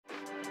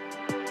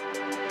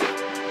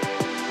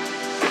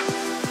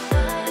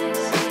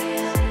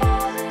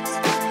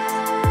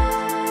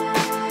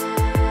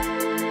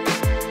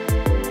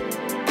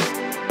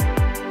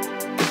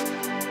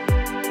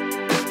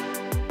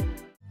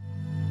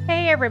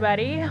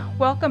everybody,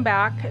 welcome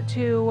back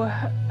to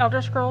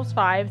Elder Scrolls V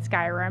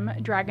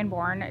Skyrim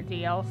Dragonborn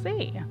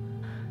DLC.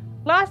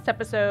 Last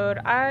episode,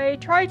 I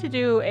tried to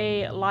do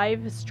a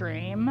live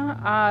stream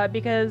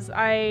because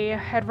I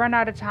had run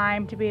out of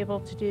time to be able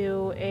to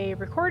do a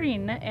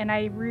recording and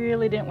I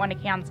really didn't want to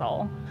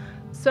cancel.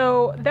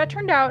 So that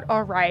turned out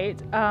all right,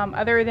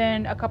 other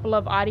than a couple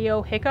of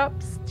audio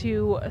hiccups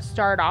to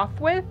start off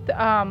with.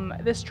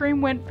 The stream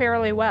went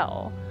fairly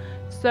well.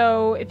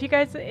 So if you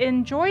guys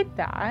enjoyed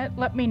that,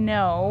 let me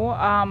know.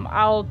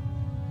 I'll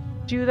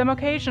do them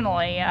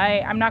occasionally.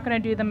 I'm not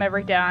going to do them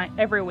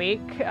every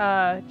week,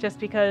 just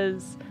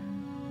because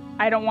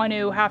I don't want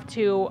to have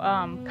to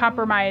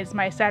compromise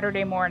my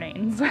Saturday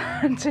mornings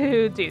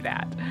to do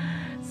that.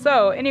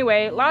 So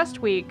anyway, last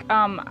week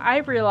I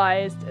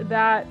realized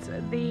that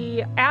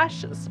the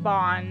ash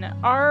spawn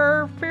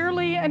are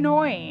fairly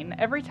annoying.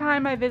 Every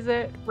time I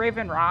visit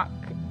Raven Rock,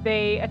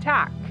 they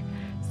attack.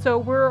 So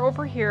we're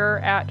over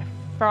here at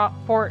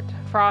Fort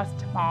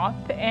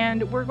Frostmoth,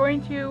 and we're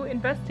going to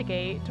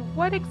investigate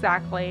what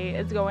exactly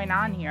is going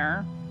on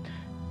here.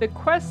 The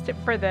quest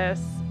for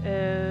this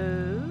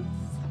is...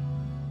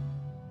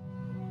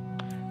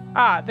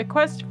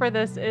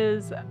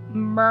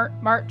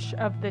 March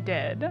of the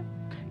Dead.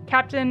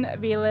 Captain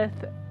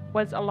Velith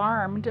was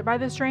alarmed by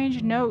the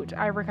strange note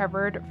I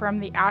recovered from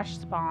the ash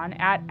spawn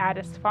at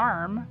Attius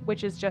Farm,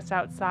 which is just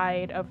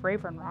outside of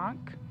Raven Rock.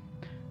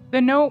 The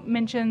note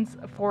mentions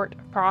Fort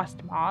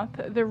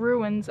Frostmoth, the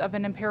ruins of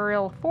an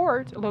imperial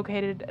fort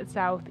located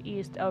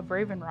southeast of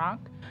Raven Rock.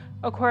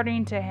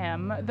 According to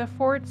him, the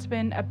fort's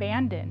been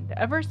abandoned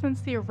ever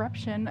since the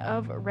eruption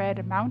of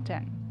Red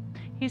Mountain.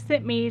 He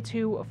sent me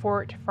to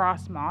Fort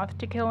Frostmoth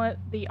to kill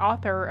the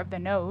author of the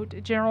note,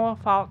 General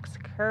Falx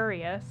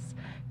Carius,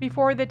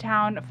 before the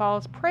town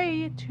falls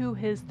prey to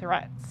his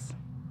threats.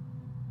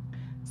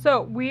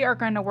 So we are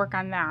going to work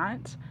on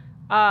that.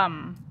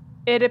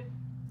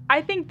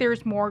 I think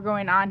there's more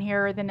going on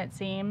here than it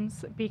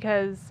seems,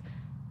 because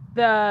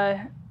the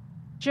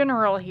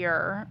general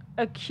here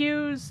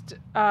accused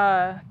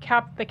the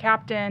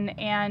captain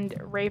and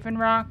Raven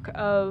Rock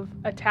of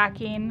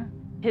attacking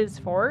his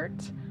fort,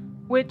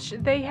 which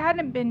they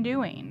hadn't been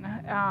doing.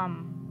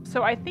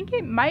 So I think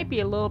it might be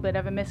a little bit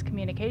of a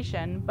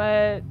miscommunication,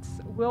 but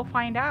we'll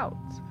find out.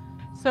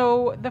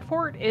 So the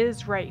fort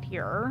is right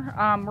here.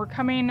 We're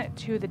coming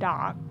to the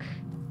dock.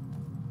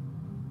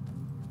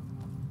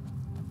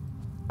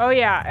 Oh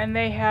yeah, and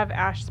they have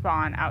ash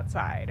spawn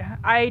outside.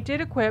 I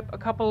did equip a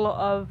couple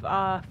of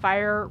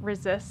fire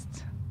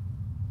resist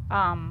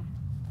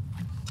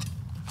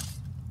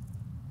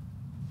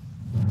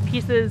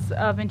pieces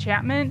of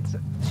enchantment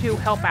to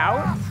help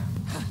out,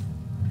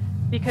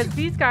 because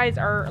these guys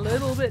are a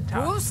little bit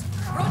tough.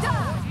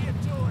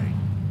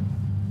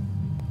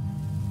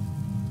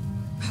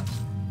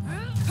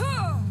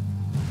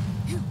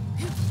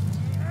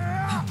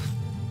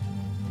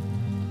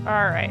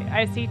 Alright,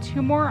 I see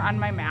two more on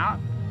my map.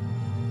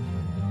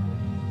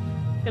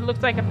 It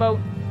looks like a boat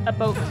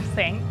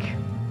sank.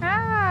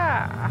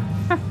 Ah!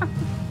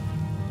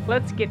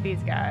 Let's get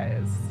these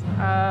guys.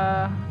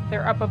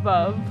 They're up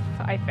above,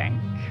 I think.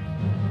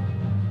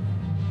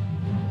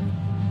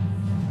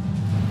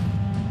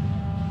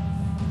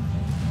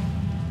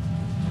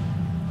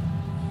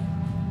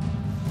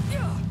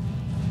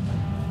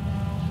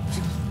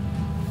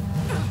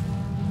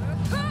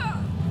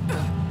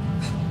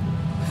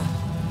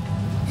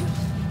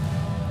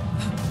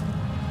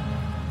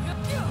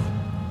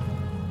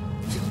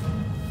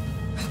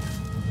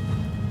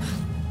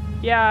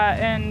 Yeah,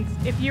 and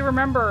if you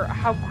remember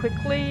how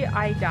quickly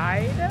I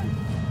died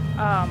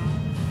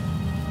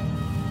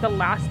the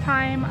last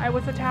time I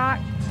was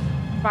attacked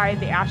by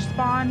the ash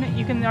spawn,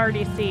 you can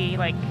already see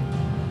like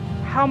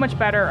how much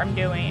better I'm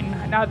doing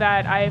now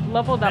that I've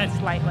leveled up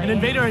slightly. An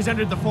invader has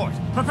entered the fort.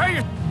 Prepare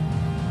your...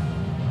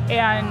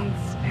 And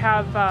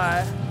have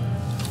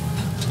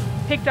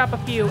picked up a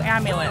few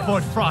amulets.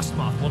 Fort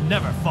Frostmoth will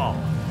never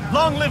fall.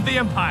 Long live the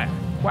Empire!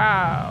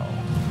 Wow.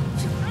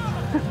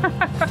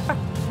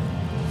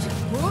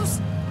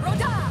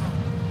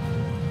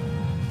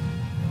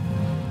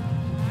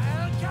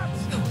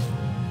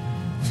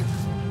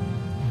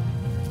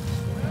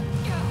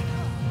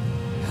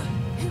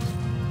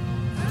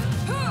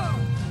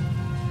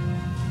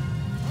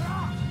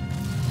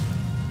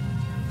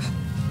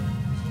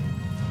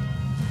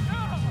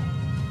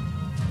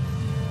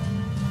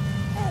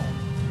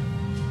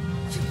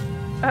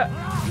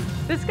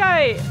 This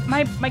guy,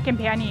 my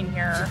companion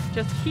here,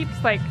 just keeps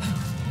like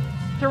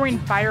throwing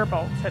fire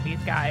bolts at these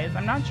guys.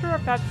 I'm not sure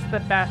if that's the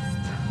best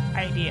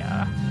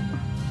idea.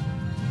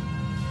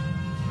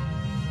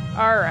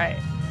 Alright.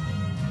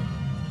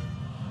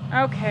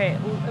 Okay,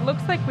 it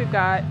looks like we've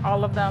got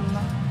all of them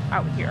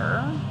out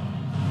here.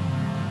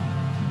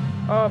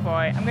 Oh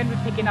boy, I'm going to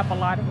be picking up a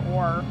lot of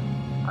ore,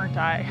 aren't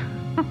I?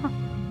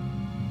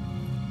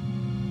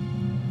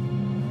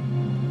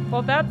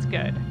 Well, that's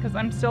good, because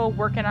I'm still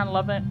working on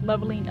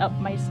leveling up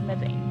my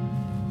smithing.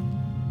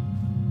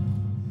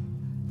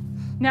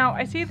 Now,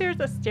 I see there's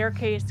a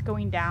staircase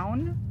going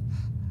down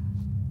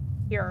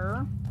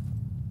here.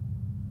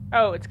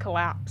 Oh, it's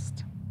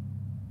collapsed.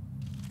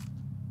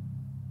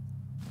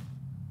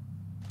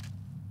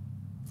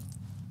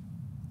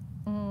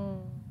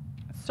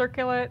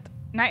 Circulate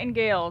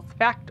nightingales,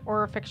 fact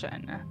or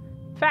fiction?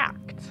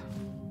 Fact.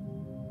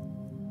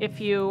 If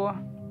you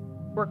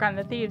work on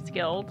the Thieves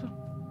Guild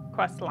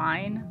quest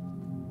line,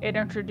 it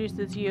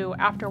introduces you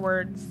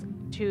afterwards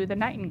to the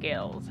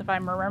nightingales, if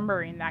I'm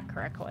remembering that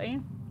correctly.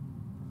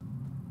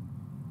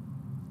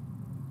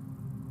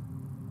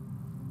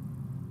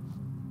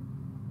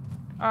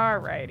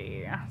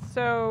 Alrighty,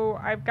 so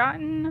I've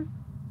gotten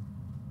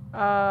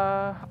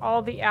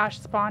all the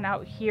ash spawn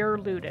out here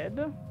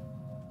looted.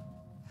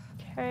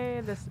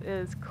 Okay, this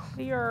is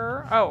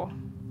clear. Oh,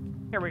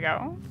 here we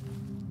go.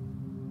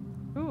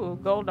 Ooh,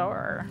 gold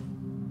ore.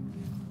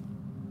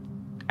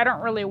 I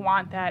don't really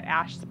want that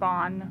ash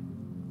spawn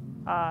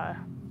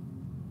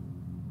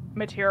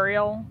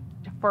material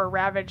for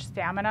ravaged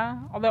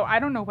stamina, although I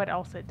don't know what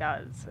else it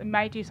does. It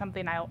might do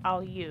something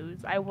I'll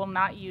use. I will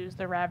not use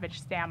the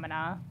ravaged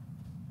stamina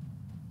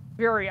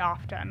very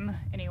often,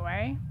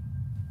 anyway.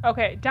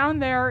 Okay, down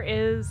there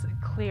is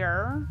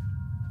clear.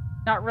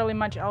 Not really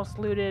much else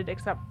looted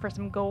except for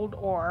some gold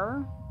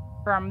ore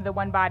from the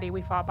one body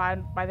we fought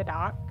by the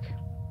dock.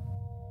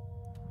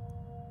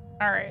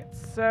 Alright,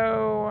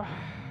 so...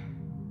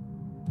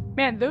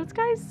 Man, those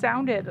guys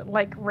sounded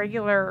like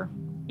regular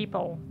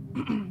people,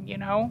 you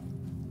know?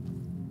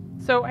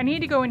 So I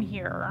need to go in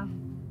here.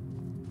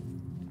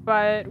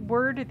 But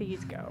where do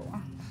these go?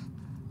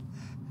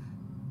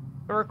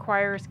 It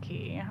requires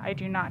key. I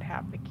do not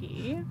have the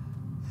key.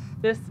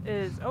 This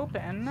is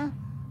open.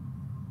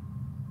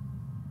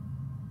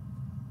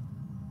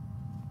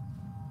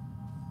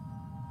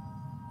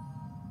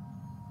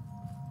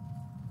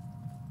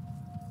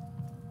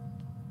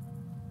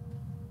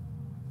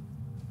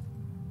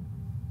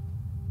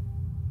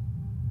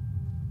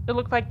 It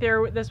looked like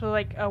this was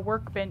like a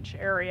workbench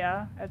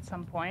area at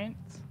some point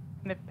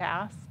in the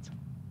past.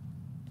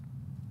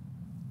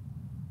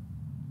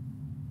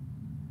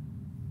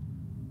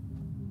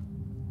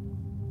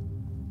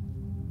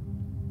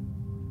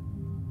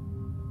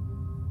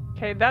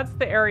 Okay, that's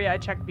the area I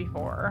checked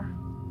before.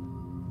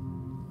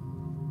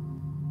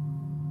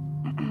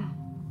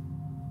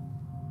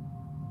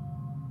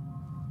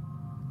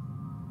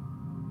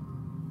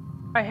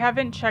 I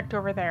haven't checked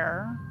over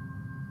there.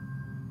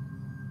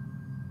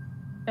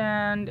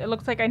 And it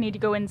looks like I need to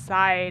go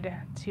inside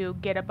to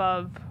get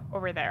above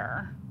over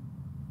there.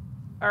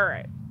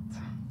 Alright.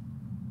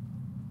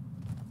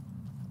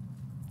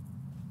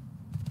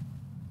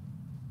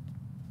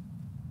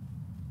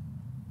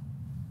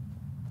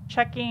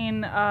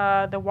 Checking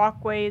the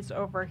walkways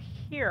over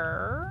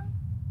here.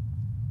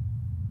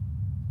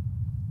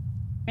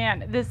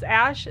 Man, this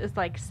ash is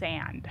like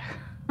sand.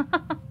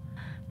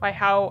 By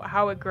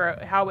how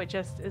it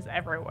just is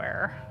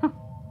everywhere.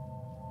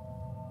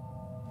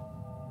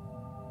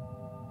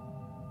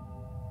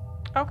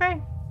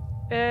 Okay,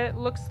 it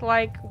looks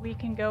like we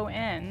can go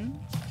in.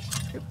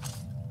 Oops.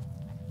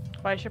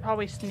 Well, I should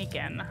probably sneak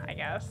in, I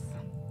guess.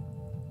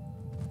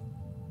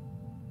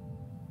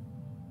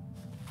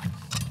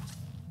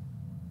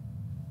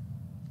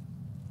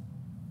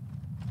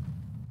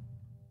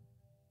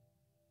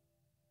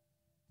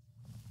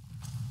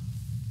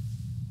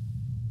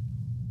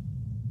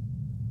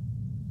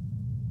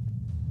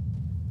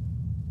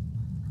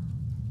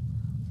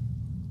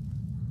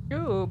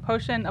 Ooh,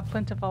 potion of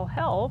plentiful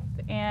health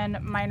and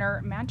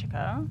minor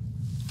magicka.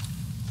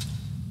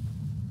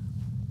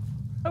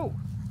 Oh.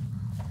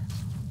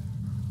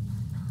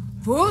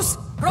 Fus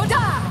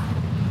Roda!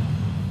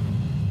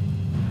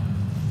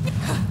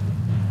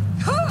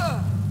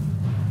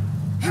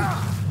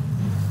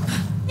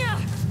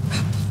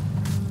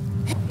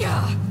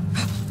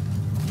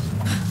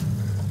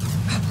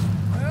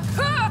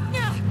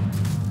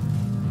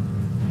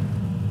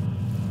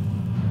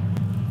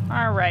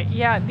 Alright,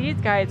 yeah, these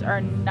guys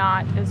are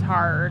not as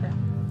hard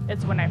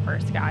as when I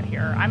first got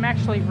here. I'm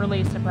actually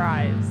really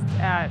surprised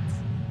at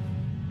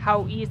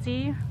how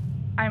easy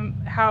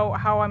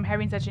how I'm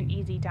having such an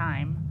easy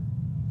time.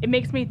 It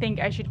makes me think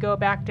I should go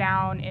back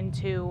down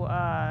into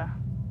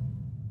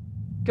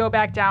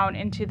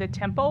the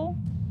temple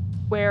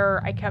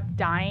where I kept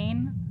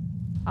dying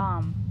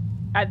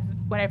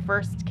when I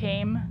first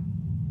came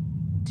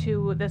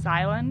to this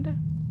island.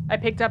 I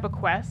picked up a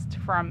quest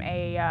from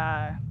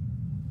a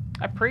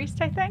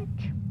priest, I think,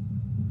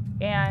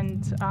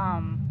 and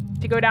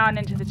to go down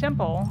into the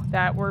temple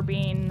that we're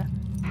being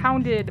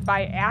hounded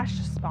by ash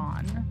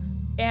spawn,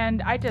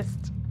 and I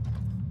just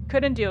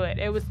couldn't do it.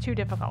 It was too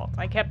difficult.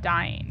 I kept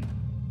dying.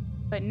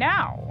 But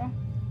now,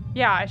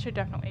 yeah, I should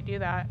definitely do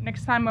that.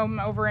 Next time I'm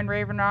over in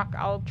Raven Rock,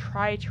 I'll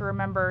try to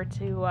remember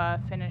to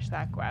finish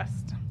that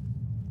quest.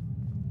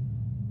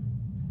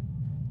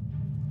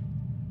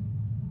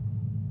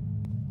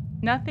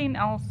 Nothing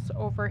else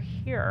over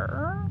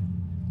here.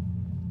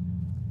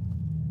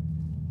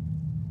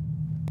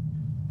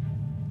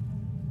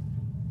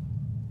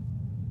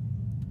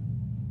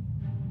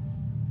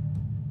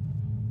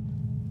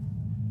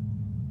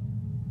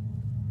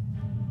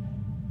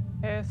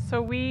 Okay, Okay,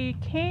 so we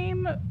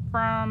came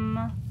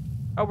from...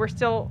 Oh, we're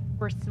still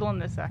in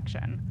this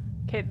section.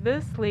 Okay,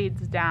 this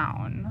leads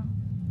down.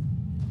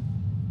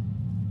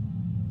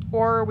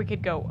 Or we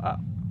could go up.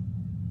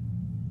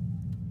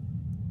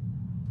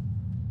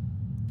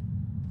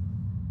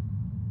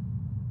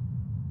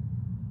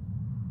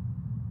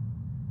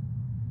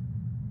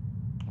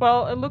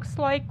 Well, it looks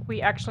like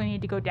we actually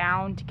need to go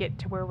down to get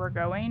to where we're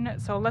going.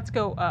 So let's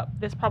go up.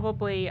 This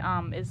probably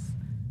is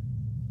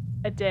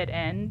a dead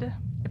end.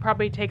 It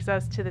probably takes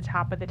us to the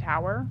top of the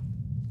tower.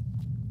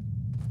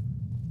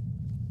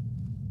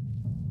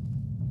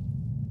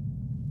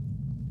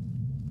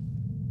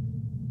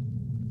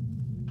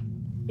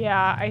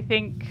 Yeah, I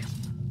think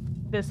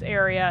this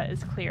area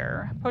is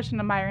clear.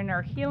 Potion of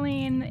minor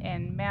healing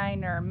and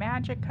minor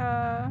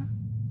magicka.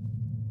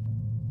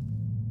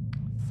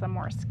 Some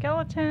more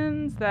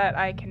skeletons that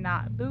I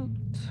cannot loot.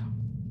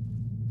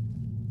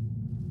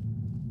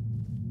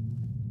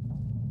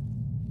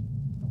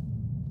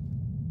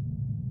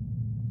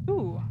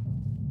 Ooh,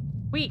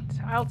 wheat.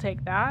 I'll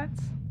take that.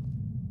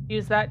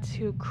 Use that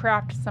to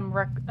craft some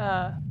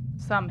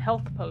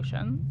health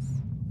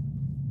potions.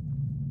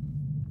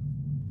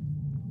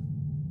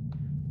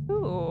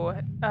 Ooh,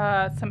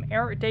 some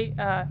Daedric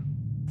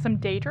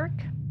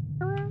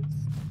arrows.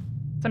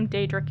 Some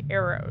Daedric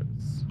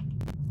arrows.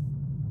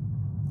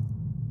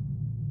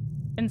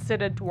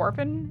 Instead of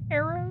dwarven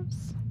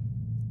arrows?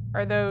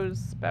 Are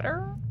those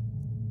better?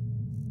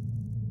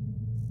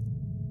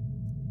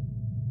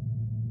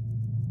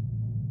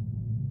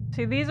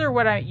 See, these are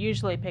what I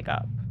usually pick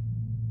up.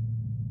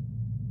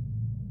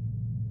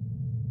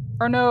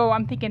 Or no,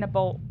 I'm thinking of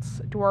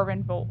bolts.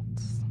 Dwarven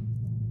bolts.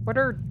 What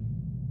are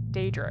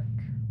Daedric?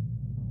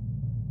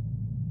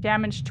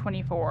 Damage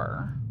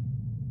 24.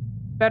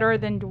 Better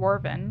than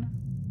dwarven.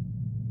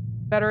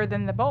 Better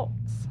than the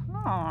bolts.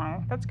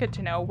 Oh, that's good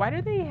to know. Why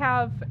do they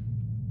have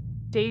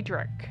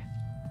Daedric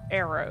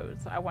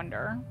arrows, I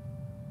wonder?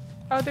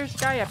 Oh, there's a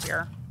guy up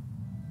here.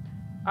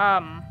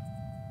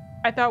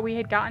 I thought we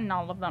had gotten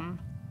all of them.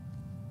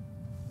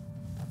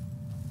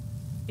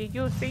 Did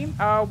you see him?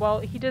 Oh, well,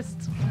 he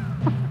just...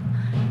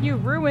 You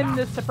ruined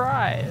the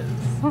surprise.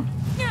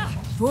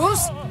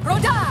 Fus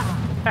Roda!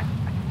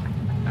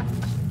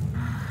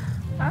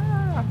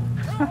 Ah.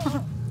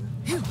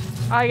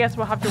 I guess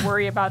we'll have to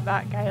worry about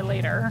that guy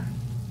later.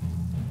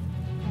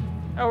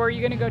 Oh, are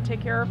you gonna go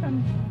take care of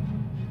him?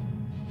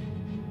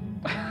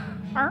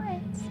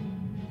 Alright.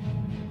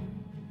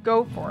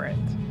 Go for it.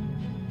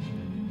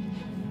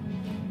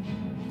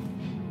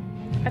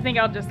 I think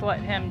I'll just let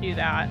him do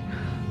that.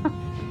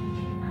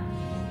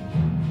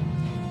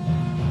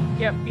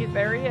 Yep,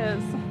 there he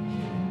is.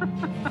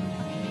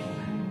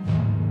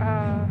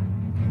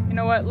 You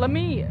know what? Let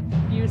me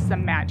use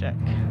some magic.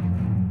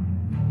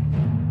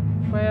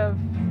 With...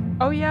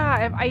 Oh yeah,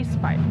 I have Ice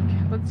Spike.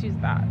 Let's use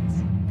that.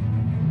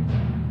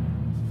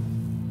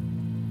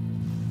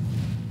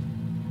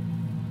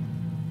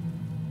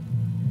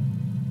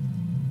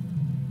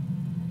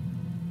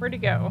 Where'd he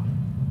go?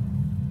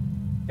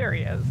 There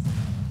he is.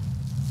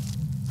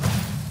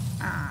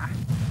 Ah.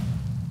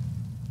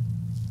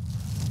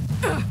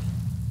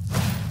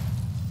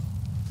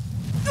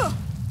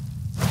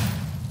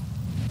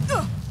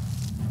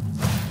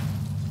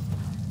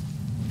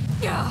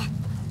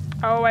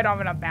 Oh, I don't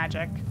have enough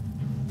magic.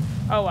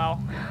 Oh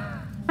well.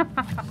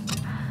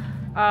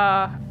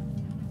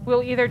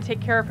 We'll either take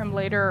care of him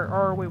later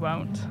or we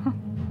won't.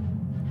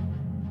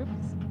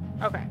 Oops.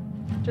 Okay.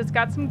 Just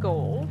got some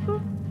gold.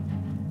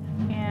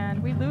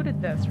 And we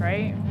looted this,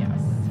 right?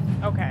 Yes.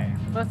 Okay.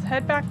 Let's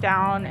head back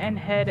down and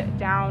head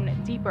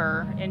down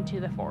deeper into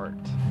the fort.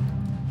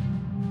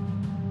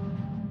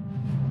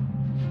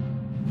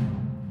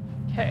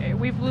 Okay,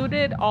 we've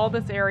looted all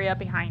this area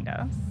behind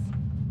us.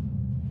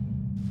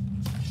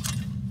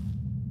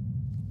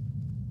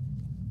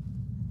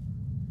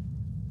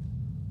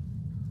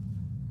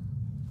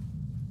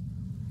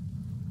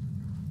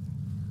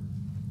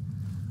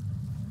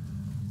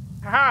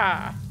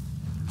 Aha!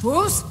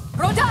 Fus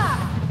Roda!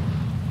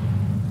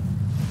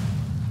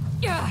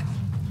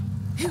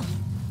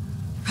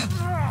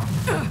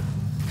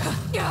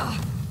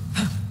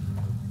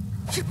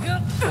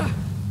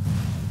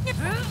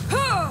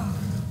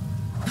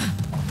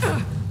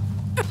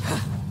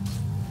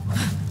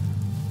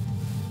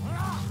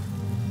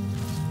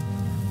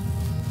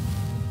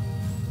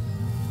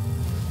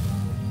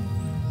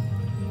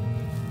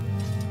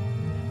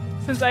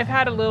 Since I've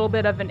had a little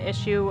bit of an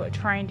issue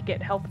trying to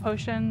get health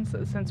potions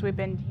since we've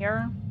been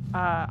here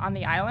on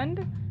the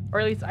island, or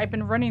at least I've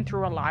been running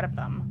through a lot of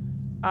them,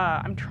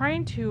 I'm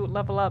trying to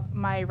level up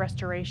my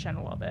restoration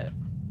a little bit.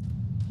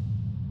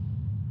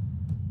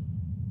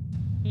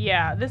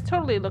 Yeah, this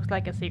totally looks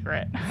like a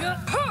secret.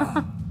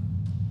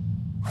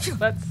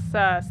 Let's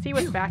see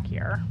what's back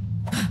here.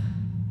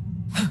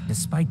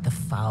 Despite the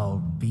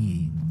foul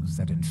beings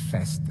that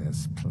infest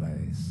this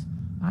place,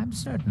 I'm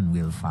certain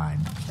we'll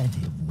find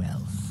plenty of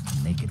wealth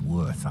to make it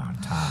worth our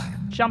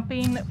time.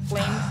 Jumping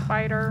flame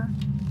spider.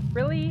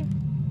 Really?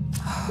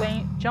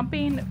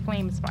 Jumping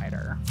flame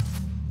spider.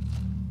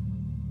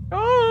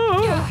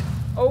 Oh!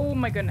 Oh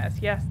my goodness,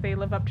 yes, they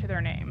live up to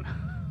their name.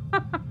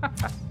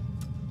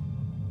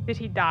 Did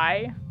he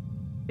die?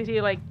 Did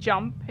he, like,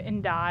 jump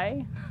and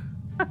die?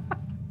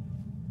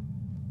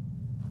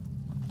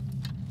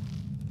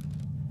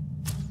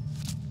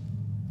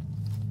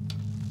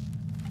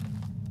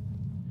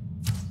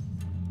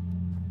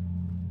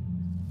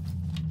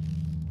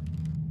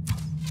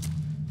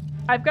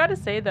 I've got to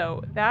say,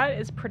 though, that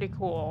is pretty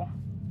cool.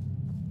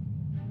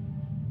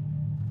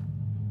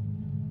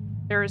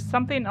 There is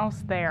something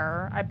else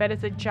there. I bet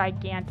it's a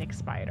gigantic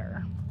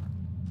spider.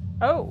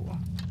 Oh,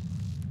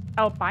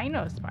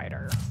 albino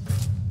spider.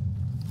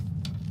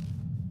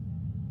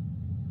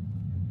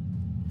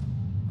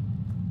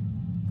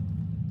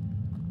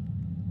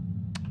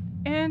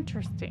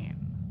 Interesting.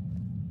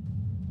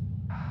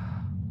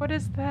 What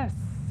is this?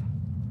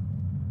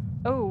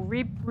 Oh,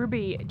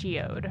 ruby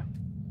geode.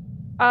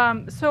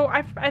 So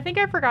I think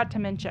I forgot to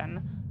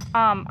mention,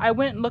 I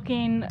went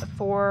looking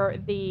for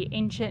the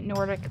ancient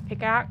Nordic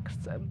pickaxe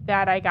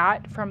that I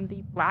got from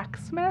the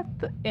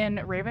blacksmith in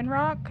Raven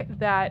Rock.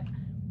 That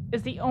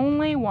is the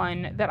only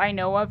one that I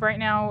know of right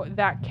now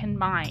that can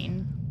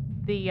mine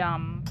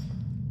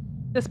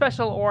the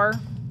special ore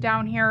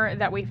down here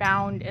that we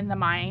found in the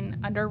mine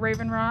under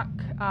Raven Rock.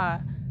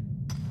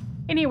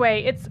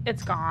 Anyway,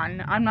 it's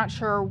gone. I'm not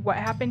sure what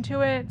happened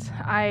to it.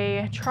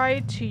 I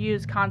tried to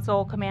use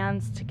console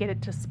commands to get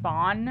it to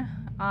spawn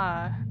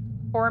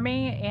for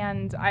me,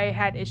 and I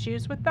had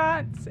issues with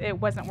that. It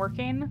wasn't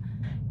working.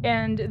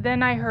 And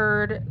then I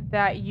heard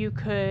that you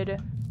could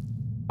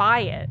buy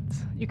it.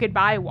 You could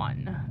buy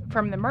one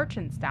from the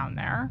merchants down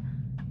there,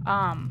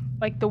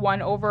 like the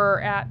one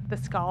over at the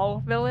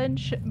Skull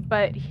Village,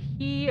 but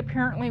he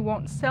apparently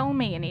won't sell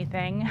me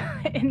anything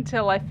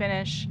until I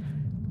finish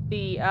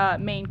the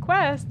main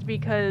quest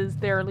because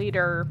their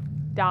leader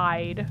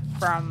died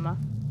from...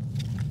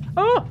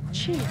 Oh,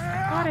 jeez,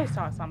 I thought I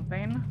saw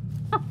something.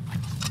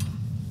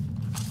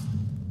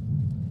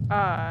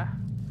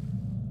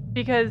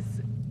 Because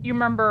you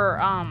remember,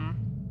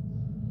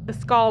 the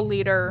Skull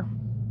leader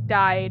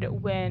died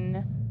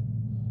when...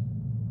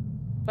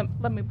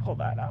 Let me pull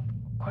that up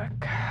quick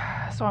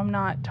so I'm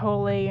not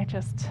totally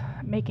just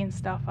making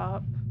stuff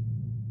up.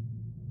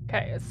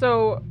 Okay,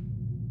 so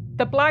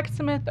the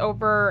blacksmith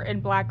over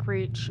in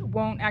Blackreach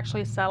won't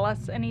actually sell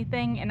us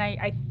anything, and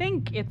I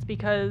think it's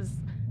because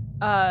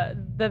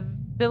the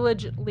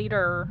village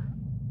leader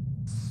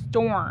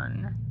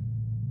Storn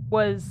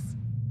was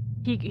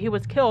he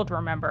was killed,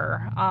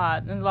 remember,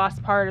 in the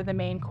last part of the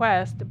main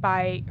quest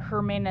by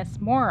Hermanus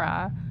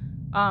Mora,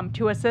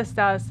 to assist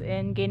us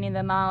in gaining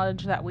the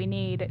knowledge that we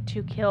need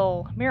to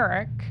kill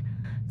Myrick.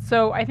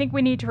 So I think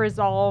we need to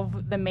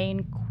resolve the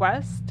main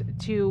quest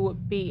to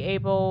be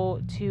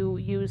able to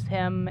use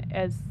him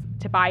as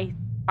to buy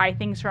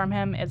things from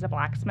him as a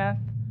blacksmith.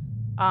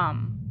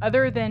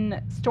 Other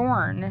than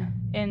Storn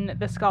in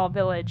the Skull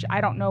Village, I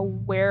don't know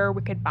where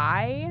we could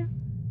buy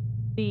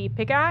the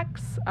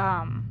pickaxe,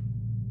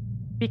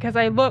 because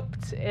I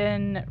looked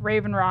in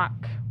Raven Rock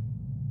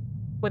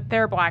with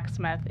their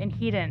blacksmith and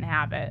he didn't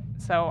have it.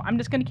 So I'm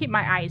just going to keep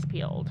my eyes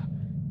peeled,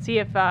 see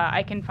if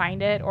I can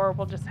find it, or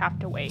we'll just have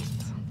to wait.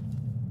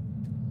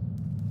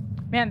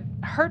 Man,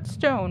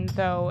 Hearthstone,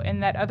 though,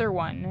 and that other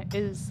one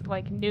is,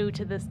 like, new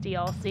to this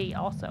DLC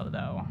also,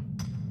 though.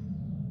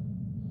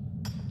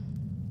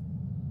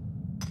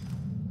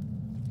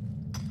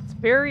 It's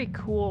very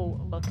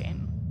cool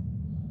looking.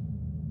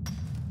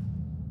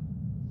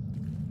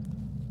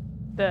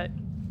 The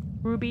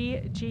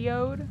ruby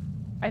geode,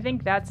 I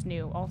think that's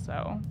new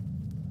also.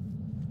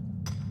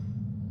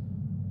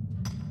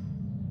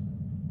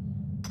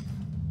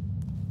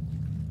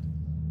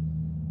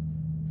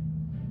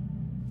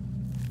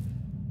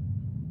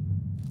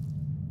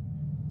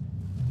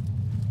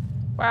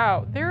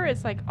 Wow, there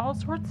is like all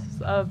sorts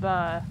of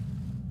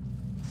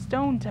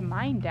stone to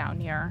mine down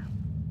here.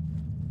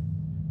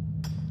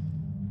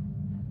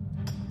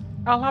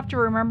 I'll have to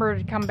remember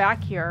to come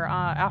back here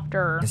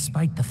after...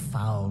 Despite the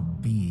foul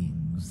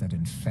beings that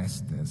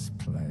infest this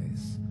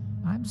place,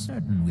 I'm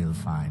certain we'll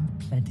find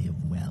plenty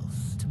of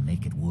wealth to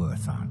make it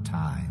worth our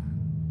time.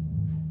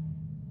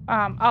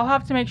 I'll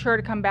have to make sure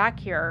to come back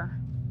here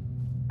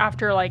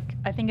after, like,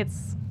 I think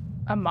it's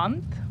a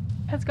month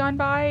has gone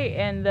by,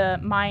 and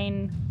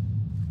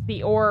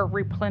the ore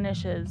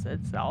replenishes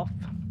itself.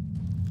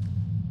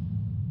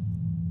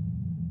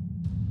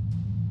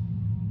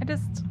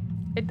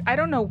 I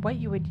don't know what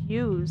you would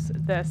use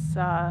this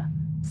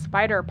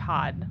spider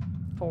pod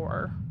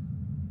for.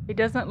 It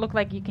doesn't look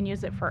like you can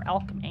use it for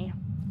alchemy,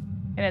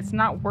 and it's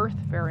not worth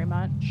very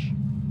much.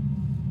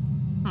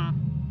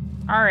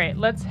 Alright,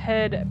 let's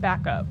head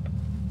back up.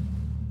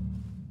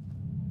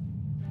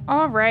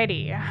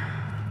 Alrighty.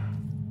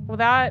 Well,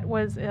 that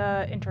was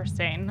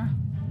interesting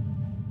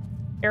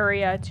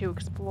area to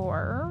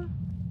explore.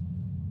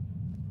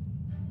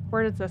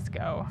 Where does this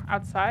go?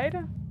 Outside?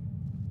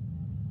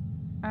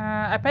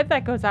 I bet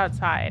that goes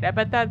outside. I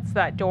bet that's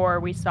that door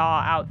we saw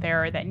out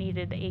there that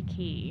needed a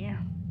key.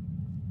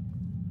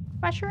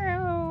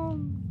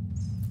 Mushrooms!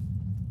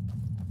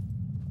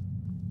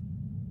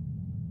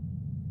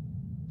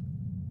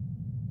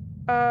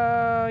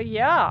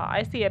 Yeah,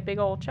 I see a big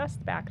old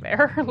chest back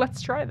there.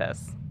 Let's try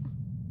this.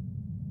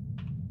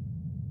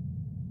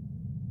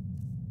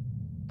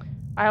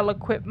 I'll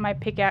equip my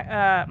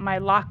my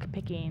lock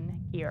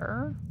picking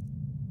gear.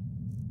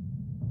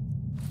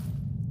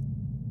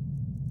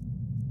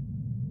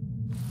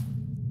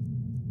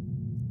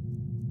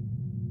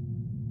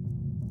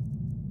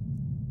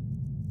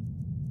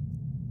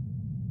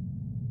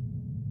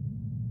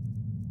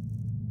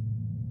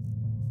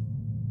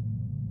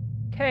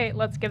 Okay,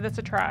 let's give this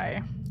a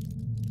try.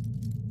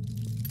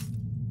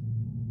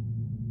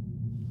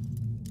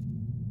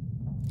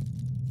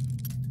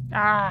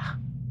 Ah.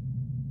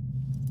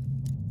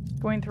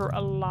 Going through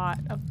a lot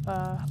of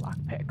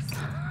lockpicks.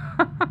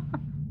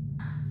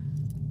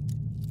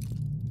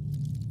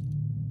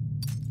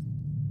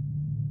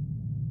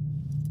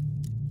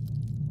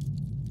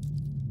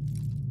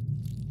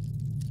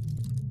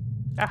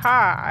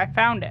 Aha, I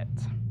found it.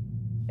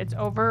 It's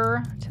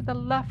over to the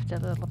left a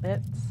little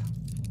bit.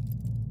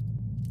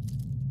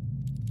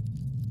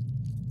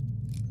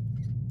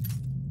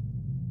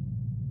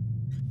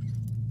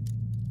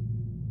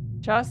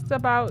 Just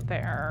about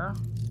there.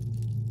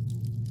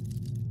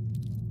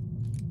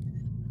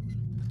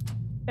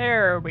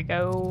 There we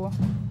go.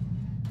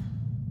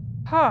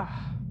 Huh.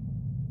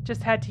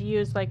 Just had to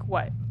use like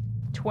what?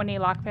 20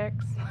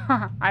 lockpicks?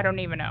 I don't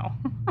even know.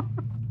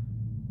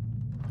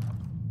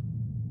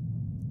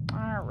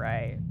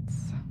 Alright.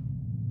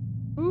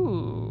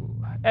 Ooh.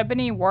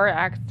 Ebony War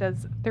Axe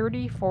does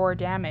 34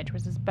 damage,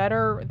 which is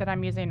better than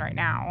I'm using right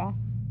now.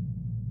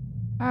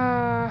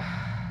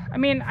 I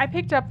mean, I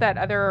picked up that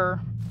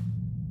other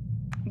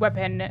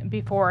weapon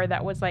before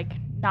that was like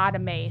not a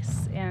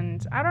mace,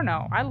 and I don't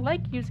know, I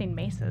like using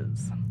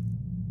maces.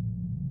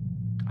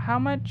 How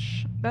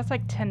much? That's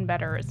like 10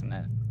 better, isn't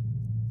it?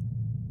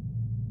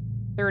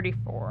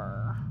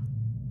 34.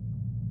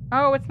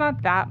 Oh, it's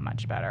not that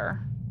much better.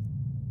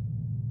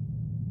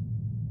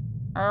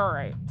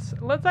 Alright,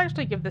 let's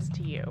actually give this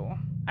to you.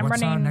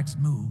 What's our next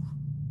move?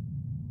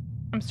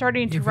 I'm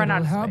starting to run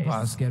out of space. It'll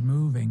help us get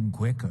moving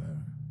quicker.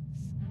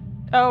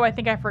 Oh, I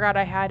think I forgot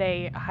I had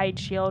a hide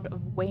shield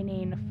of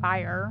waning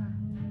fire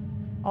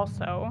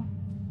also.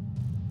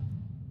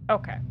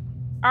 Okay.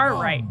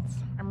 Alright.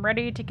 I'm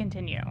ready to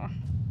continue.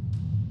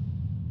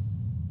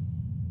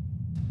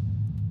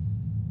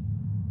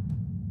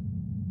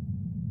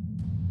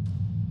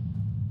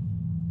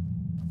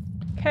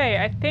 Okay,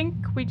 I think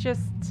we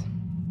just...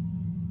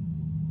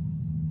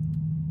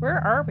 Where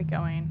are we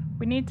going?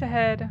 We need to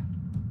head...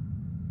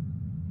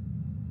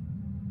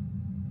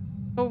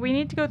 Well, we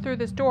need to go through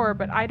this door,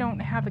 but I don't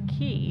have a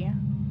key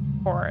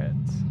for it.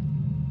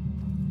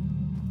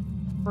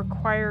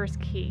 Requires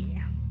key.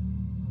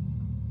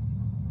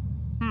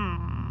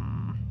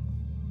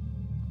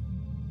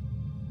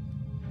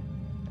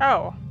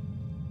 Oh.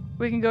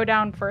 We can go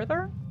down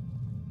further?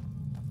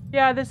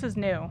 Yeah, this is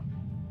new.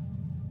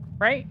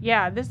 Right?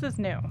 Yeah, this is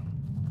new.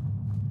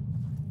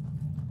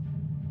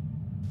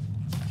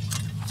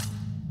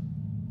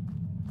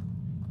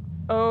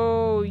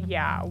 Oh,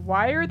 yeah.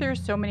 Why are there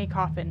so many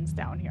coffins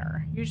down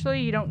here?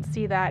 Usually you don't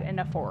see that in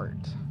a fort.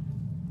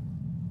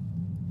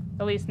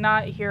 At least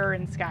not here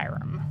in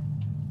Skyrim.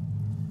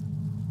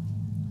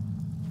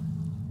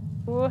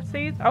 Who will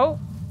see? Oh,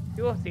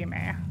 you will see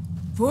me.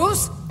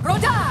 Fus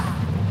Roda!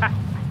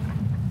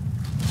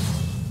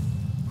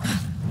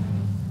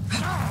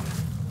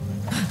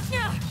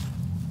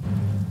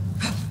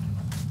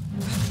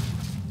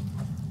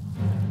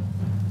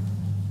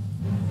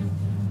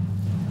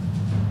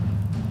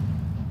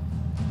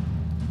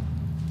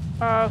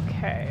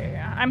 Okay,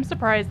 I'm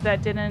surprised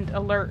that didn't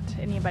alert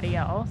anybody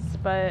else,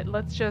 but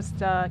let's just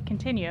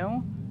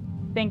continue.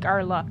 Think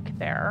our luck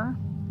there.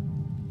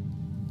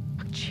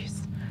 Oh,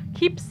 jeez.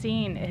 Keep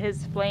seeing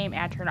his flame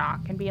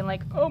Atronach and being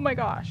like, oh my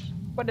gosh,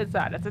 what is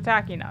that? It's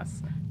attacking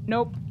us.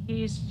 Nope,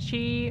 she's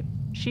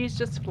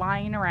just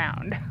flying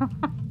around.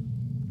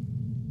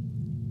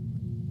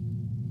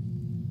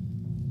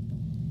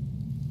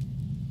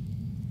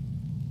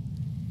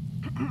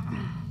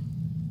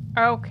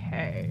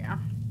 Okay.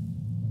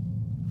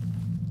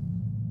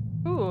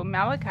 Ooh,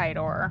 malachite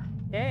ore.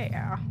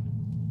 Yeah.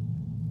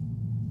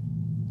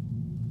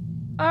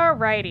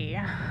 Alrighty.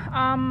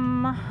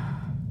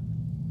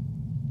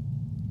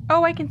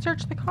 Oh, I can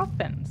search the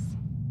coffins.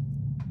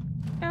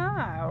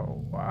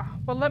 Oh.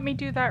 Well, let me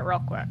do that real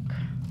quick.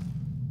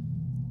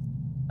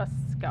 A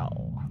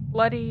skull.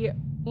 Bloody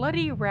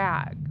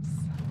rags.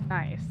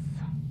 Nice.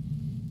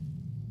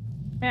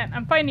 Man,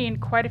 I'm finding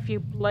quite a few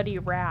bloody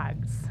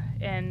rags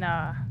in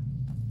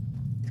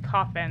these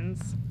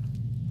coffins.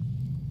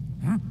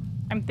 Huh?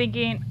 I'm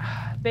thinking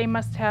they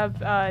must have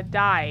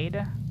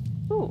died.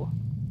 Ooh.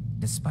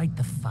 Despite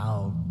the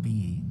foul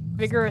beings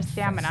Vigorous that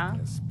stamina.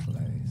 infest this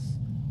place,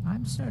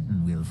 I'm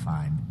certain we'll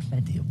find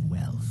plenty of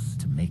wealth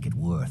to make it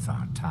worth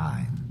our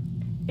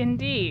time.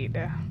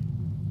 Indeed.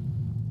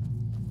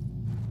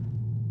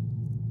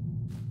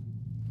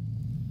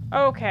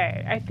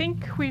 Okay, I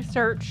think we've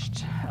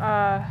searched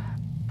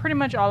pretty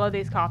much all of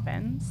these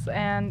coffins,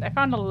 and I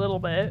found a little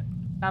bit,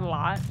 not a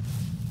lot.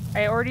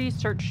 I already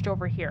searched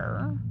over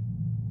here.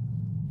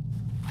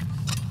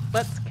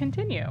 Let's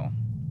continue.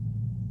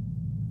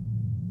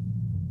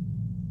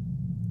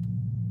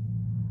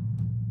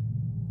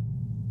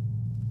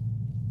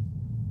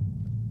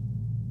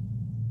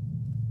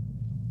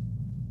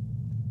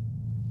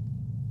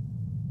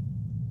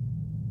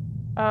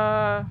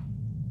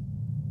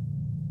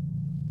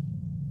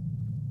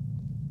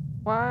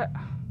 What?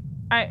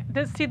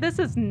 This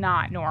is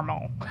not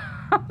normal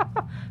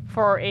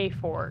for a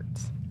fort.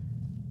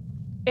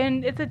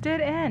 And it's a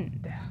dead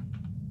end.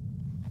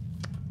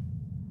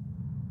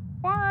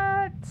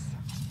 What?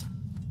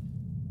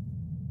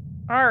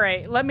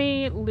 Alright, let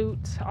me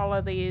loot all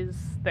of these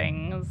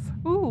things.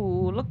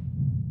 Ooh, look.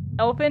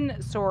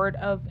 Elven Sword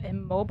of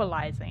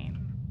Immobilizing.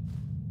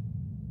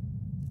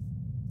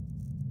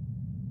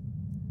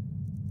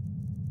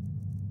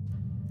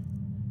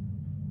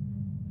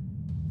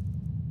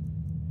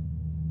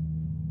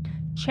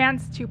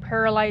 Chance to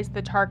paralyze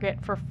the target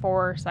for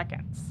 4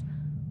 seconds.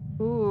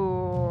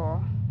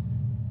 Ooh.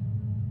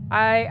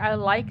 I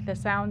like the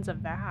sounds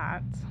of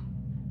that.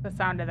 The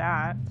sound of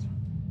that.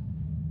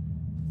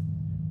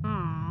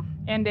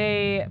 And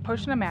a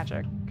potion of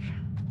magic.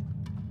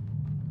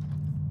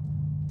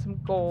 Some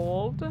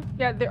gold.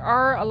 Yeah, there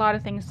are a lot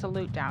of things to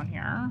loot down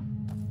here.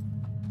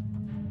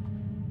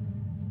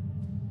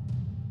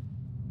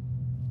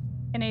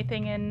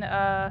 Anything in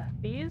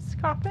these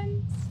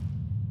coffins?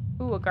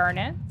 Ooh, a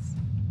garnet.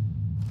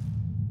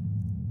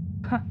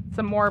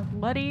 Some more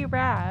bloody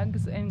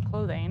rags and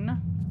clothing.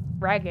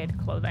 Ragged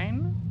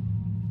clothing.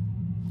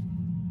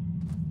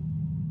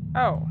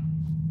 Oh.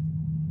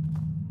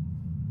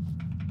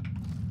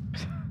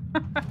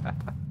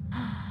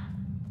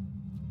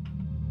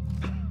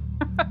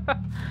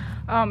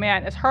 Oh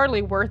man, it's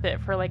hardly worth it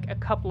for like a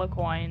couple of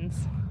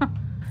coins.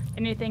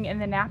 Anything in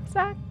the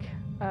knapsack?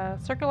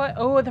 Circlet.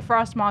 Oh, the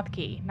Frostmoth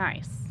key.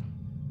 Nice.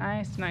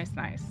 Nice, nice,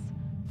 nice.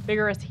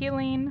 Vigorous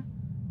healing.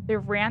 The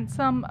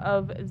Ransom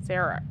of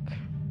Zarek.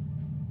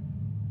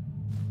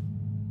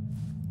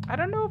 I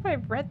don't know if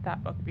I've read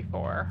that book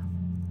before.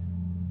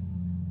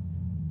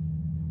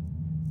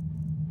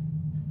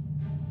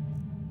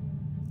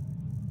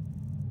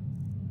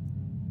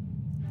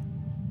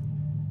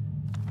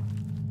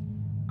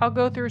 I'll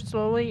go through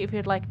slowly if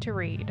you'd like to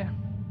read.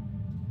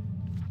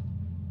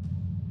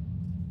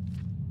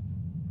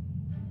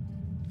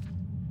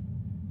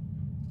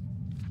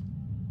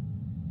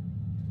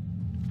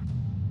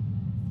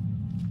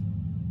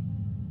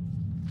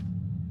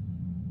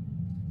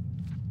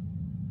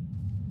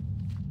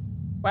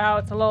 Wow,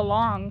 it's a little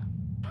long.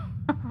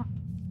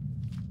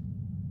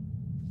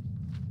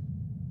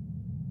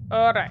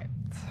 All right.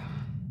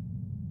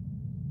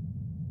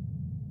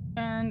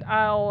 And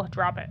I'll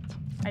drop it.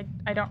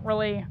 I don't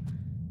really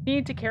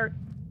need to carry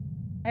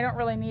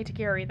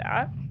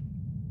that.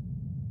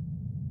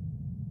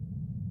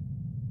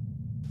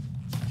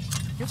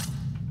 Yep.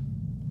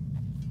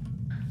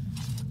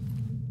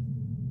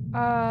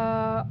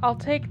 I'll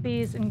take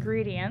these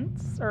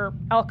ingredients or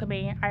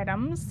alchemy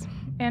items.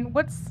 And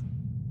what's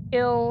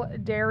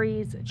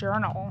Ildari's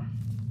journal?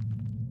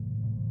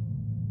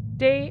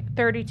 Day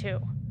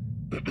 32.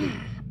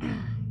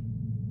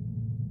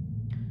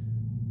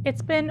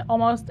 It's been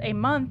almost a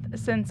month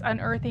since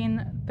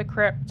unearthing the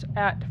crypt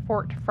at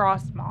Fort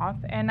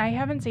Frostmoth, and I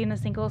haven't seen a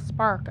single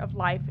spark of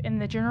life in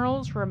the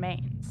General's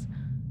remains.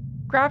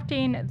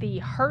 Crafting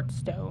the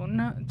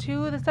Heartstone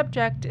to the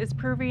subject is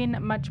proving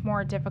much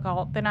more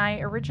difficult than I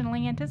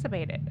originally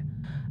anticipated.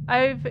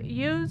 I've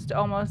used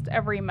almost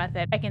every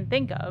method I can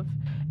think of,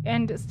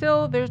 and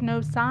still there's no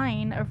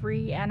sign of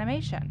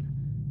reanimation.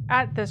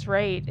 At this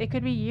rate, it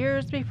could be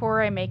years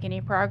before I make any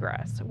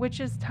progress, which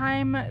is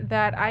time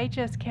that I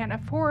just can't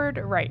afford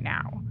right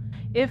now.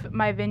 If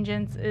my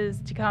vengeance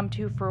is to come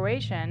to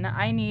fruition,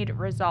 I need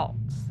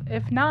results.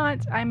 If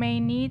not, I may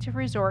need to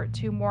resort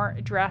to more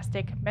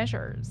drastic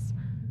measures.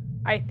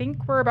 I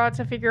think we're about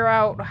to figure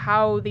out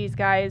how these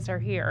guys are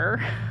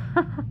here.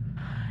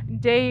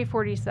 Day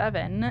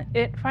 47,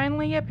 it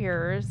finally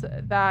appears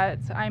that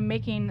I'm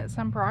making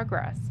some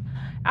progress.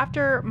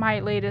 After my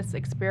latest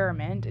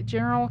experiment,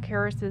 General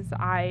Carius's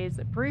eyes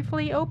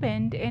briefly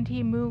opened and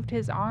he moved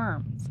his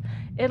arms.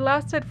 It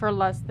lasted for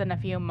less than a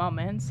few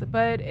moments,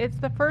 but it's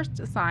the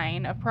first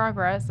sign of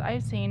progress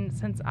I've seen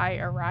since I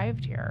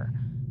arrived here.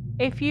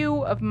 A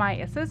few of my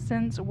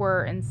assistants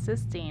were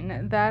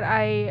insisting that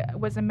I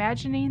was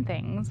imagining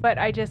things, but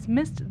I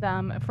dismissed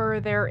them for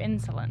their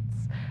insolence.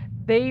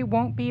 They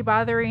won't be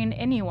bothering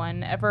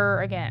anyone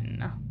ever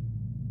again.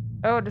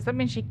 Oh, does that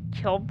mean she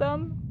killed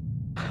them?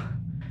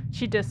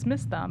 She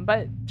dismissed them,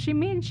 but she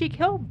means she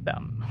killed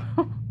them.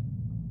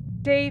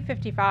 Day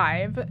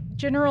 55.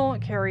 General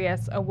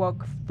Carius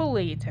awoke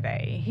fully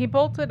today. He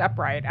bolted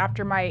upright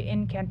after my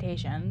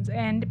incantations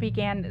and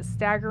began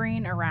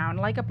staggering around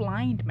like a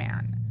blind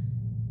man.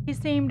 He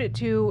seemed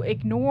to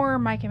ignore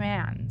my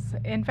commands.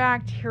 In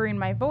fact, hearing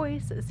my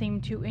voice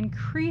seemed to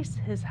increase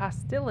his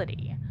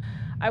hostility.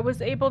 I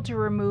was able to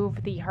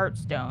remove the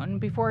Heartstone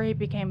before he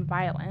became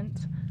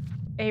violent.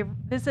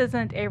 This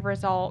isn't a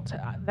result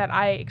that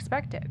I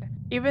expected.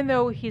 Even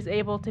though he's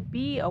able to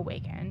be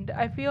awakened,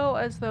 I feel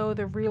as though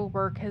the real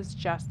work has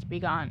just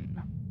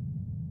begun.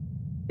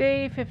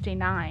 Day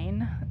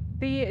 59.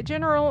 The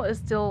General is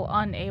still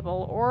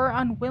unable or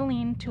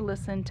unwilling to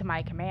listen to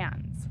my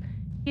commands.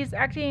 He's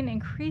acting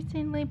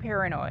increasingly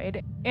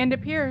paranoid and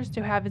appears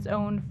to have his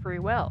own free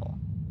will.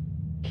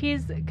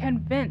 He's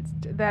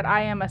convinced that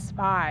I am a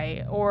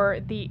spy or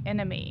the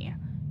enemy,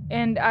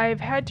 and I've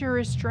had to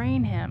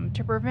restrain him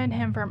to prevent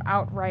him from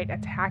outright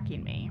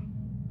attacking me.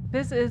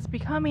 This is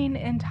becoming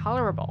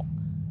intolerable.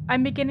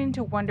 I'm beginning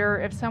to wonder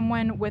if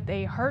someone with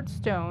a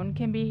heartstone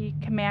can be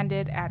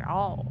commanded at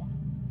all.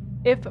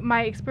 If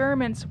my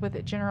experiments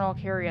with General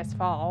Carius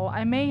fall,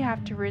 I may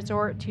have to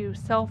resort to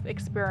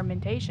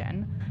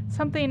self-experimentation,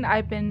 something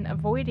I've been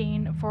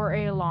avoiding for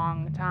a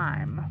long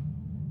time.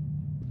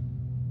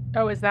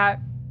 Oh,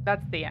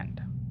 that's the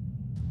end.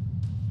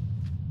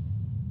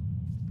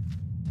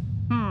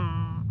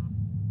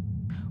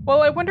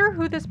 Well, I wonder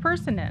who this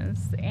person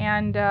is,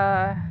 and,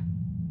 can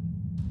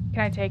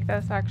I take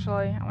this,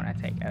 actually? I want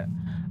to take it.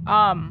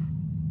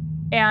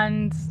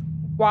 And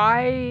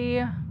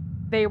why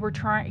they were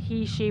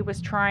she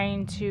was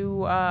trying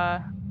to,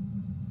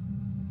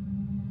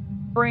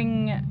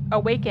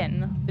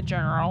 awaken the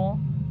General.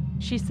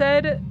 She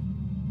said,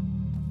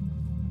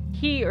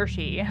 he or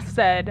she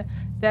said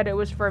that it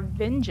was for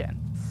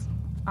vengeance.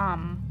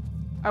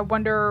 I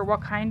wonder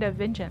what kind of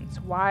vengeance.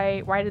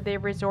 Why did they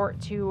resort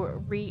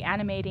to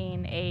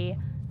reanimating a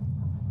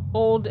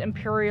old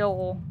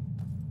Imperial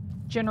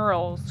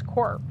general's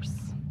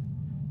corpse?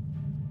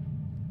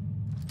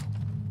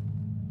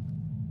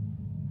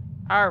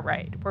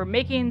 Alright, we're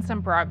making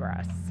some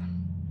progress.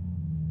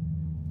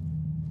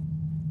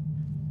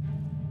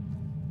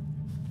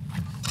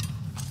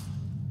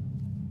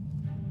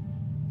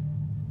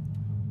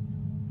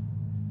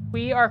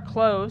 We are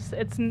close.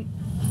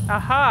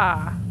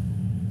 Aha!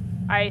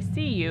 I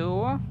see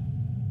you.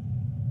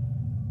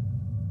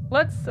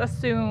 Let's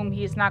assume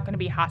he's not going to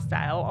be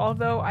hostile,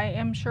 although I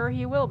am sure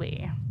he will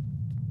be.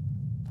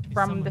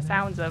 From the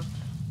sounds of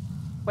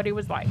what he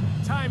was like.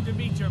 Time to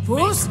meet your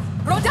Fus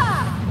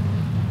Roda!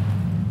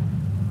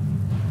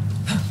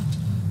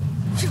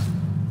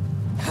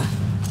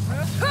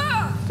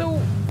 So,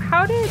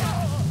 how did...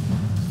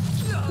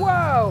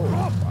 Whoa!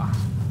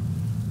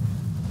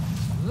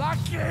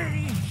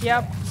 Lucky!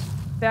 Yep,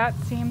 that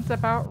seems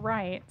about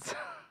right.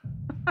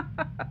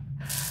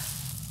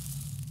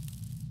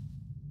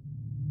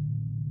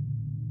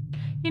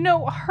 You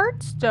know,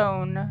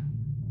 Hearthstone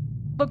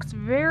looks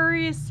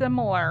very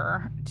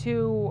similar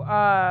to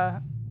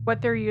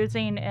what they're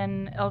using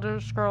in Elder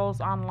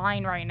Scrolls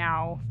Online right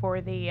now for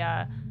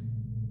the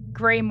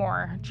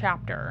Greymoor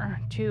chapter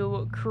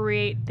to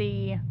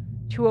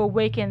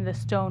awaken the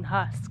stone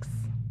husks.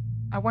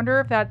 I wonder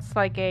if that's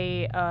like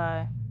a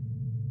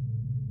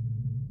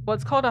well,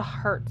 it's called a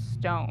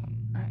Hearthstone,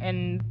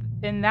 and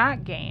in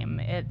that game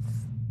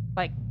it's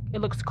like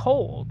it looks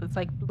cold. It's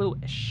like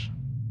bluish.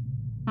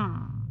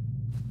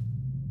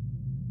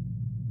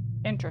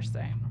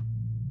 Interesting.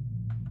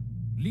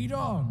 Lead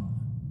on.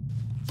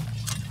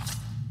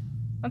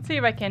 Let's see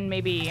if I can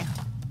maybe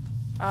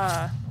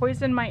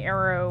poison my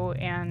arrow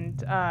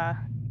and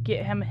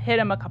hit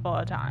him a couple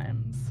of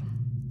times.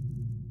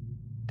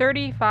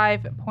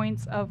 35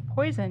 points of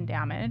poison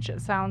damage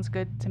sounds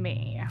good to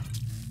me.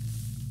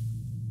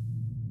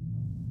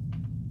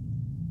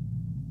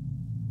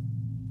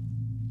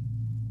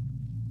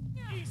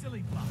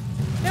 Easily blocked.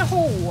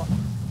 No!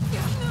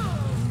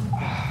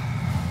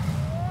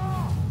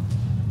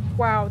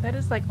 Wow, that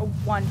is like a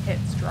one-hit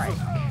strike.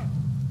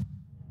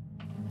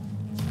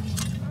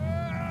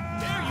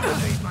 There you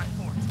invade my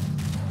fort.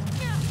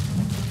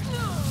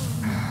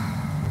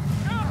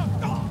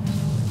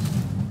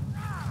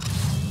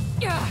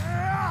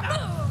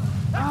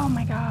 Oh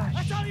my gosh.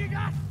 That's all you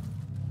got?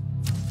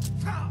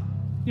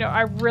 You know,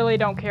 I really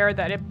don't care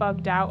that it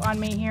bugged out on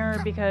me here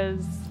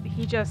because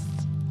he just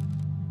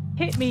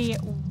hit me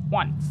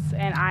once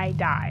and I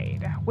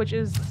died, which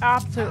is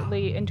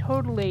absolutely and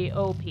totally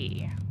OP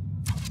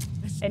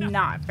and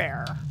not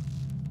fair.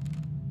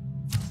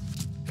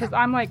 Because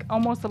I'm like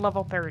almost a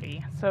level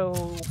 30,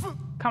 so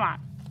come on.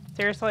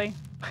 Seriously?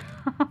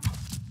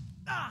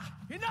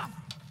 Enough!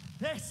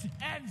 This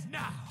ends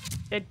now.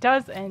 It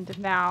does end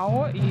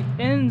now. It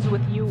ends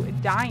with you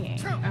dying.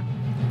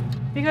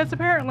 Because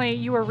apparently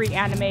you were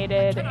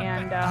reanimated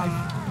and,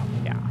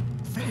 yeah.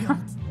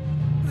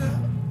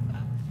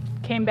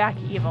 Came back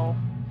evil.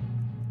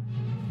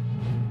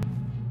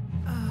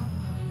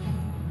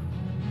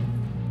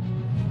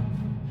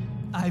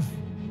 I've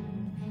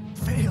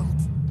failed.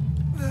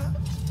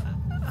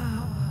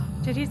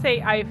 Did he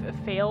say I've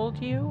failed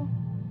you?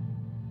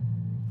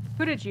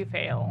 Who did you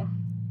fail?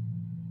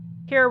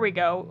 Here we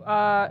go.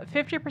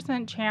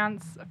 50%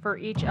 chance for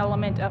each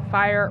element of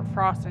fire,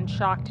 frost, and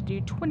shock to do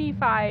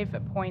 25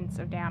 points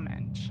of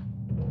damage.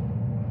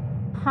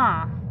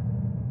 Huh.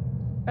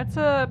 That's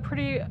a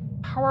pretty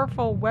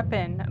powerful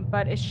weapon,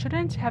 but it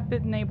shouldn't have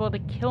been able to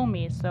kill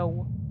me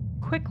so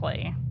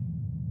quickly.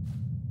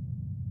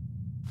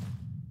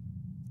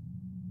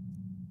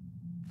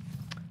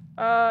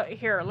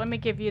 Here, let me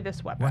give you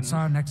this weapon. What's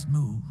our next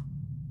move?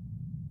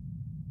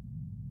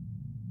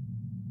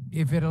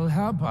 If it'll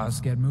help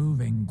us get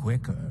moving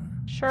quicker.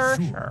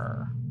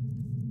 Sure.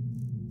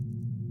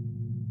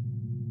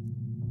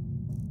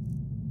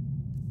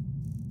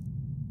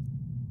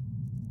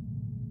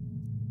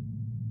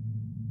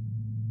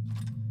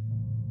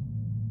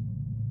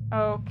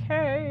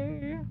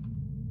 Okay.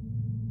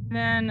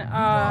 Then,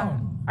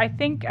 I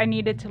think I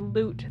needed to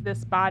loot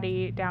this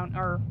body down,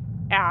 or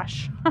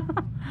ash,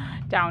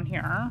 down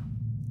here.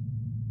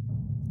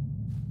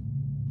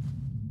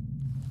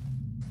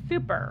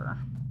 Super.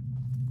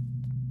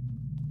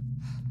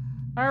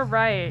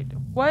 Alright.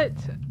 What?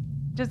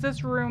 Does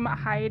this room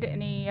hide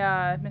any,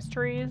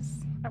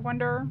 mysteries, I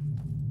wonder?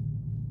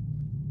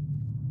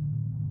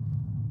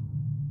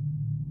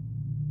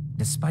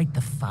 Despite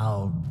the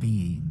foul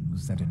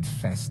beings that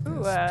infest this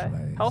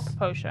place, health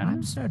potion.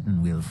 I'm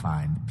certain we'll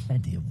find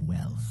plenty of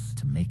wealth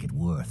to make it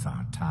worth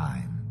our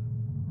time.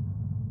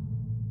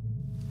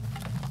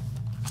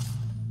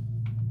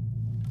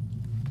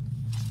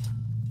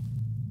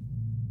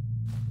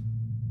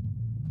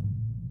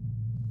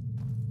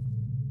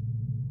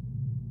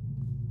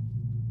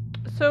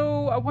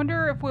 So, I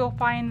wonder if we'll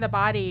find the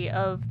body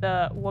of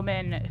the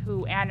woman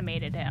who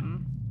animated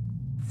him.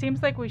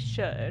 Seems like we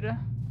should. I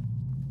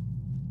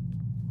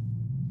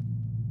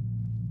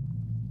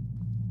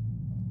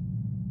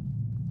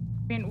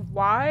mean,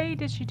 why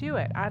did she do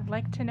it? I'd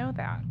like to know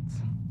that.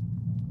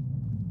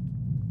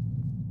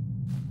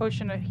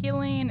 Potion of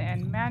healing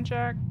and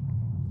magic.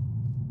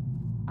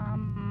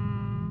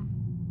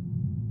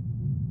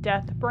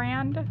 Death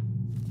brand.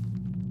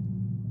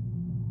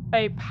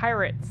 A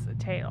pirate's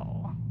tale.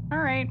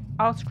 Alright,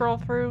 I'll scroll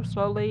through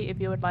slowly if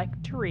you would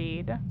like to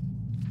read.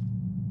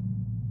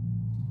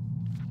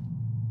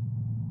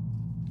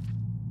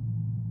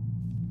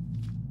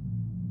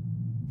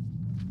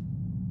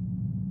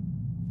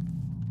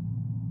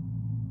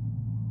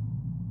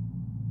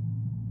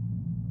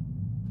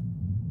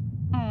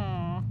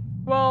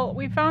 Well,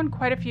 we found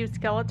quite a few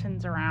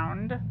skeletons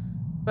around,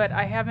 but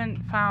I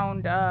haven't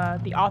found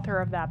the author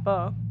of that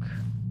book.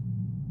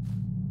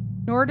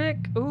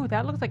 Nordic, ooh,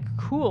 that looks like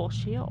a cool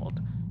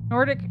shield.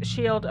 Nordic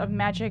shield of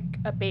magic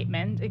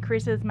abatement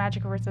increases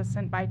magic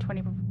resistance by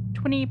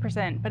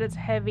 20%, but it's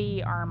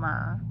heavy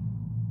armor.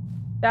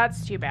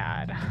 That's too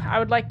bad. I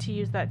would like to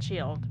use that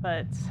shield,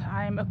 but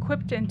I'm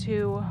equipped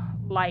into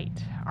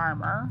light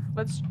armor.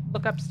 Let's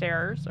look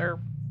upstairs, or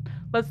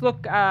let's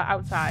look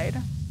outside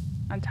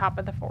on top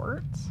of the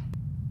fort.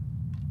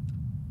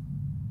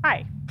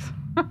 Hi.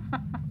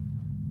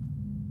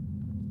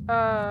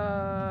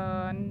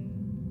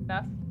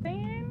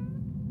 Nothing?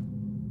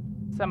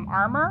 Some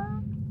armor?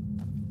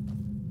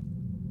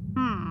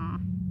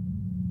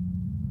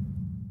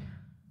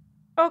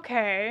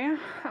 Okay,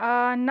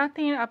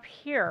 nothing up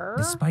here.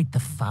 Despite the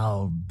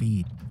foul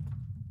beat.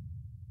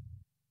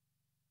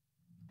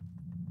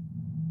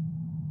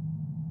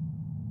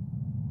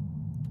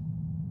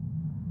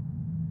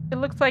 It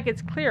looks like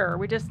it's clear.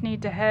 We just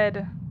need to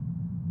head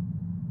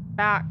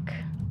back.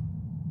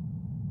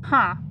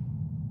 Huh.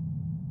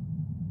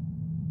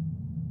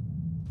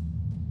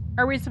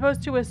 Are we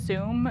supposed to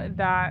assume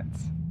that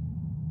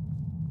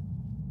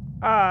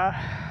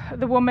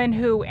the woman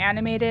who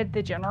animated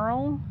the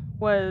general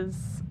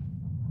was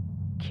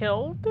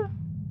killed?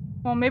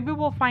 Well, maybe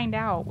we'll find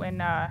out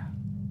when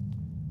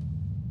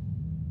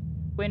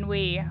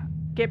we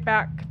get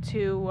back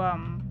to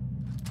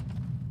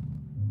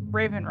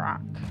Raven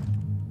Rock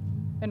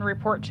and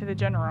report to the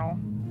general.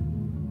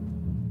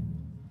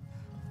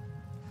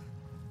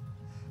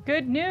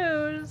 Good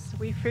news!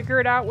 We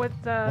figured out what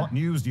the... What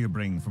news do you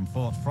bring from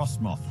Fort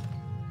Frostmoth?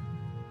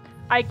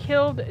 I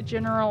killed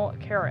General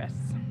Carius.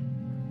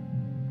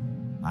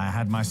 I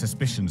had my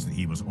suspicions that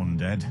he was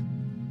undead.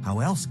 How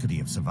else could he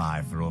have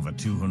survived for over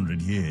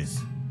 200 years?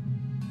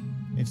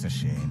 It's a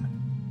shame.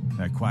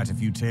 There are quite a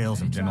few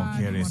tales of General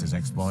Carius's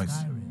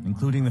exploits,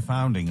 including the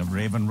founding of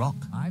Raven Rock.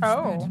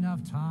 Oh.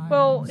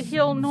 Well,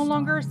 he'll no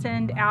longer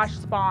send Ash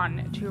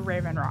Spawn to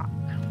Raven Rock.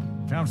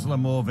 Councillor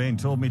Morvain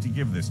told me to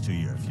give this to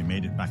you if you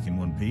made it back in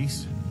one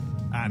piece.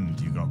 And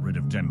you got rid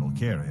of General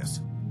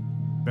Carius.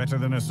 Better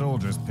than a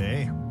soldier's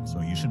pay,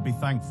 so you should be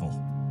thankful.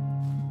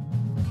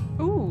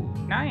 Ooh,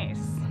 nice.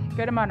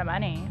 Good amount of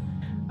money.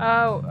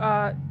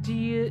 Oh,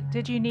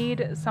 did you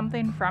need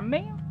something from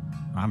me?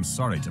 I'm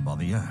sorry to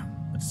bother you,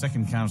 but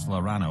Second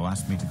Councillor Rano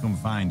asked me to come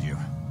find you.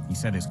 He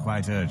said it's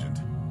quite urgent.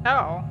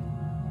 Oh.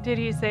 Did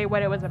he say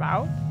what it was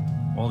about?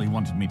 All he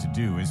wanted me to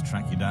do is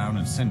track you down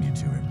and send you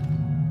to him.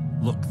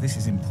 Look, this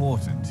is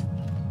important.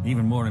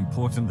 Even more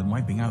important than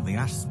wiping out the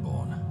ash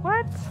spawn.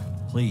 What?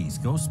 Please,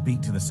 go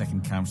speak to the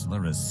Second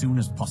Councillor as soon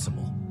as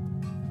possible.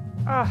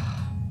 Ugh.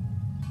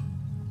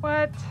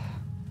 What?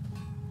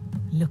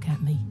 Look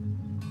at me.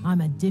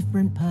 I'm a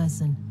different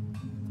person,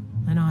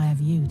 and I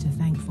have you to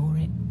thank for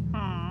it.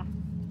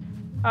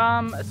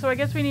 So I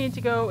guess we need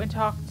to go and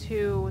talk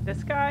to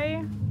this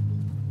guy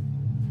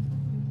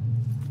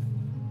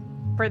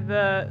for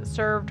the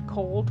served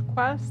cold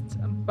quest,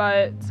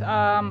 But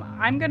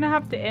I'm gonna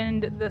have to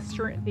end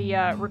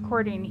the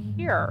recording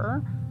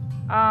here.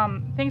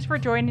 Thanks for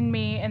joining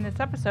me in this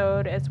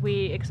episode as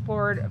we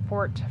explored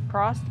Fort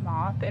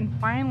Frostmoth and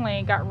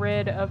finally got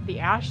rid of the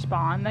ash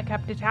spawn that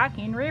kept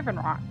attacking Raven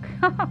Rock.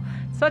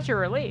 Such a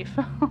relief.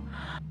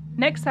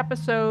 Next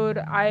episode,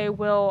 I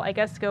will, I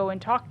guess, go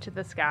and talk to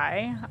this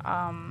guy.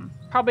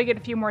 Probably get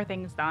a few more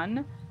things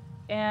done.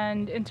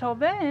 And until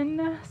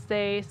then,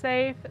 stay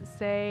safe,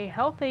 stay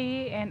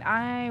healthy, and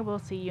I will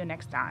see you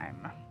next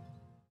time.